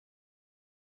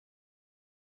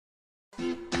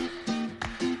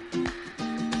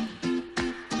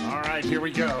right, here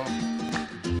we go.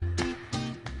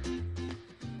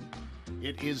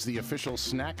 It is the official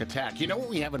snack attack. You know what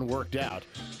we haven't worked out?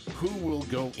 Who will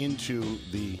go into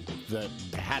the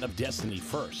hat of destiny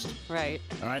first? Right.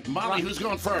 All right, Molly, who's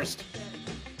going first?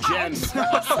 Jen.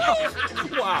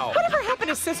 Wow. Whatever happened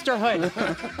to sisterhood?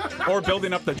 Or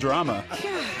building up the drama.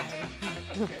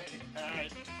 All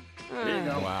right. There you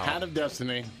go. Wow. Hat of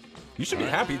destiny. You should be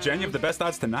happy, Jen. You have the best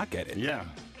odds to not get it. Yeah.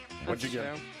 What'd you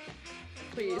get?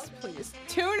 Please, please.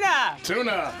 Tuna!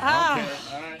 Tuna. Ah.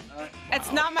 Okay. All right. Wow.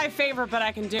 It's not my favorite, but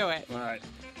I can do it. All right.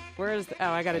 Where is the,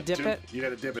 oh, I gotta dip it? You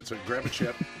gotta dip it, so grab a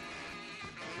chip.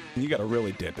 You got to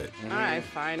really dip it. All right,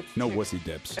 fine. No wussy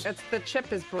dips. It's the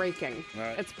chip is breaking.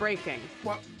 Right. It's breaking.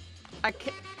 What? I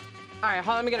can't. All right,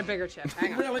 hold on, let me get a bigger chip.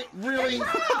 Hang on. Really? Really?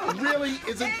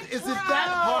 Is it that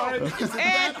hard? Is it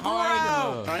that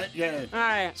hard? All right, yeah. All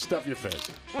right. Stuff your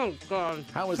face. Oh, God.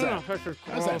 How is that?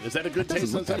 How's that? Is that a good taste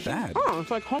Doesn't look that sensation? bad. Oh,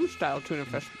 it's like home-style tuna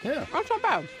fish. Yeah. That's not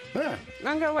bad. Yeah. I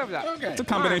can get away with that. Okay. It's a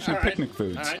combination of All right. picnic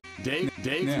foods. All right. Dave,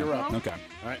 Yeah. you're up. Okay.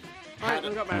 All right. All right,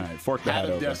 let me go All back. right, fork the Hat hat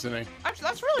of over. destiny. Actually,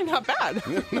 that's really not bad.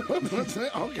 Okay.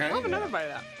 I'll have another bite of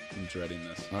that. I'm dreading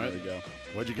this. All right. There we go.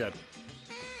 What'd you get?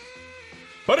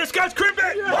 Butterscotch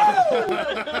crimpet!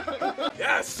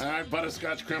 Yes! All right,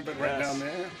 butterscotch crimpet right Yes. down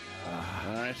there.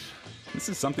 All right. This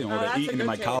is something I would that's have a eaten in good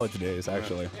my taste. college days,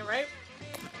 actually. You right?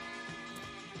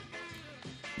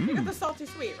 You get the salty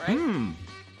sweet, right?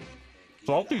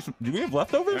 Salty. Do we have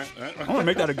leftovers? Uh, I want to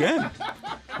make that again.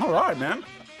 All right, man.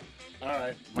 All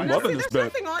right. I'm Now, loving see, this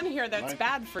there's bit. nothing on here that's Mine-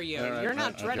 bad for you. All right, You're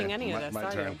not okay. dreading any of My- this, my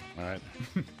are turn. you? All right.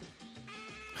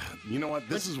 You know what?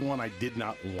 This is one I did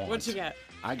not want. What'd you get?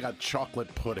 I got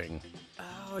chocolate pudding.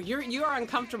 Oh, you are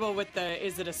uncomfortable with the.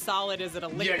 Is it a solid? Is it a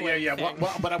liquid? Yeah. Thing?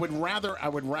 Well, but I would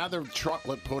rather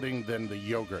chocolate pudding than the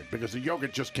yogurt because the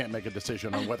yogurt just can't make a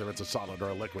decision on whether it's a solid or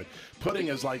a liquid. Pudding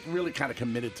is like really kind of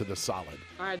committed to the solid.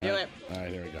 All right, do it. All right,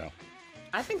 here we go.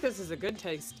 I think this is a good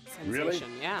taste sensation.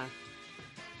 Really? Yeah.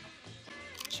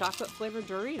 Chocolate flavored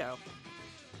Dorito.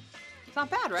 It's not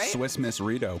bad, right? Swiss Miss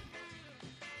Rito.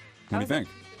 What do you think?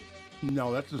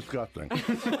 No, that's disgusting.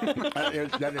 that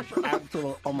is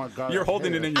absolute. Oh my God. You're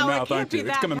holding it in your Oh, it mouth, can't aren't be you?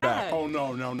 It's that coming back. bad. Oh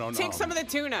no. Take some of the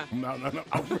tuna. No.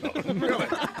 Oh, really?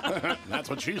 That's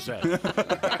what she said.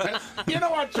 You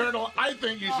know what, Turtle? I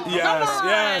think you should. Yes, Come on,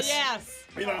 yes. Yes.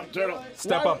 You know, Turtle.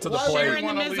 Step up to the why plate. would Share we in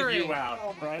the want to misery. leave you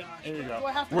out? Right? Here you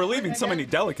go. We're leaving so many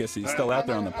delicacies still out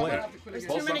there on the plate. There's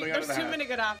Pull too many. something out of There's the too hat. many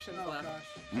good options left.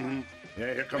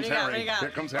 Yeah, here comes What do you got? What do Harry. you got? Here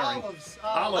comes Harry. Olives.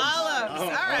 Olives. Olives. All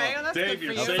right, well, that's Dave, good for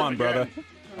you're you. Have safe fun, again. brother.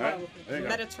 All right, there you go.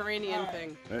 Mediterranean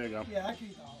thing. There you go. Yeah, I can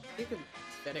eat olives. You can.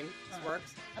 It's fitting. This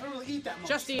works. I don't really eat that much.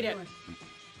 Just eat it.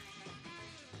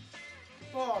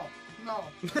 Oh, no.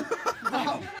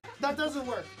 No, that doesn't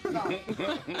work. No.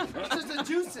 It's just the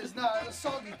juices. No, the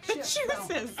soggy chip.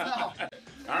 Juices. No.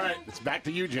 All right, it's back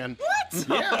to you, Jen. What?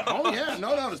 Yeah. Oh yeah.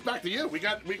 No, it's back to you. We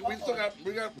still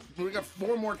got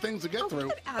 4 more things to get through.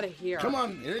 Get out of here. Come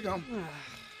on, here you go.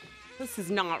 This is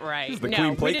not right. This is the no,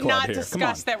 Clean Plate we did Club not here. Come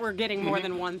discuss on. that we're getting more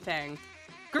than one thing.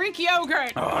 Greek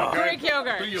yogurt. Okay. Greek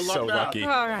yogurt. You So lucked out. lucky.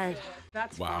 All right.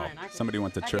 That's Wow. fine. I can, Somebody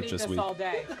went to I church can eat this this week. all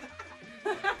day.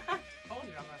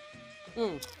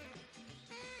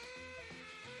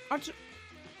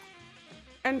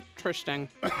 Interesting.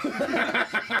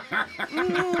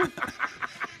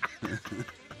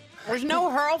 There's no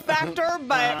hurl factor,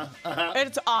 but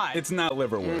it's odd. It's not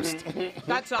liverwurst.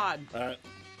 That's odd. What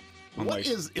Unlike-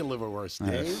 is liverwurst,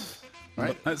 Dave?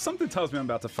 Right? Something tells me I'm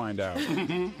about to find out.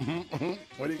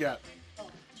 What do you got?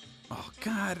 Oh,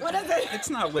 God. What is it? It's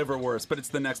not liverwurst, but it's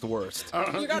the next worst.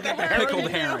 You got the hair. Pickled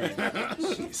herring.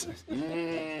 Jesus.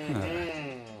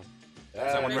 Is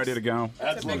that one ready to go?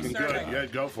 That's a big looking good. serving. Yeah,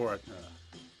 go for it.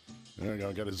 There we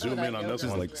go. Got to zoom in on this This is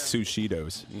one. like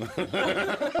sushitos.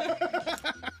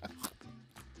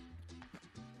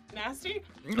 Nasty?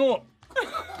 Oh.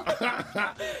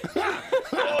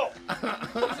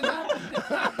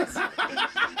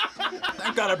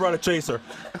 Thank God I brought a chaser.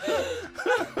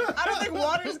 I don't think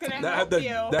water's gonna That help had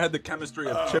you. the chemistry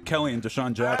of Chip Kelly and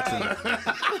Deshaun Jackson.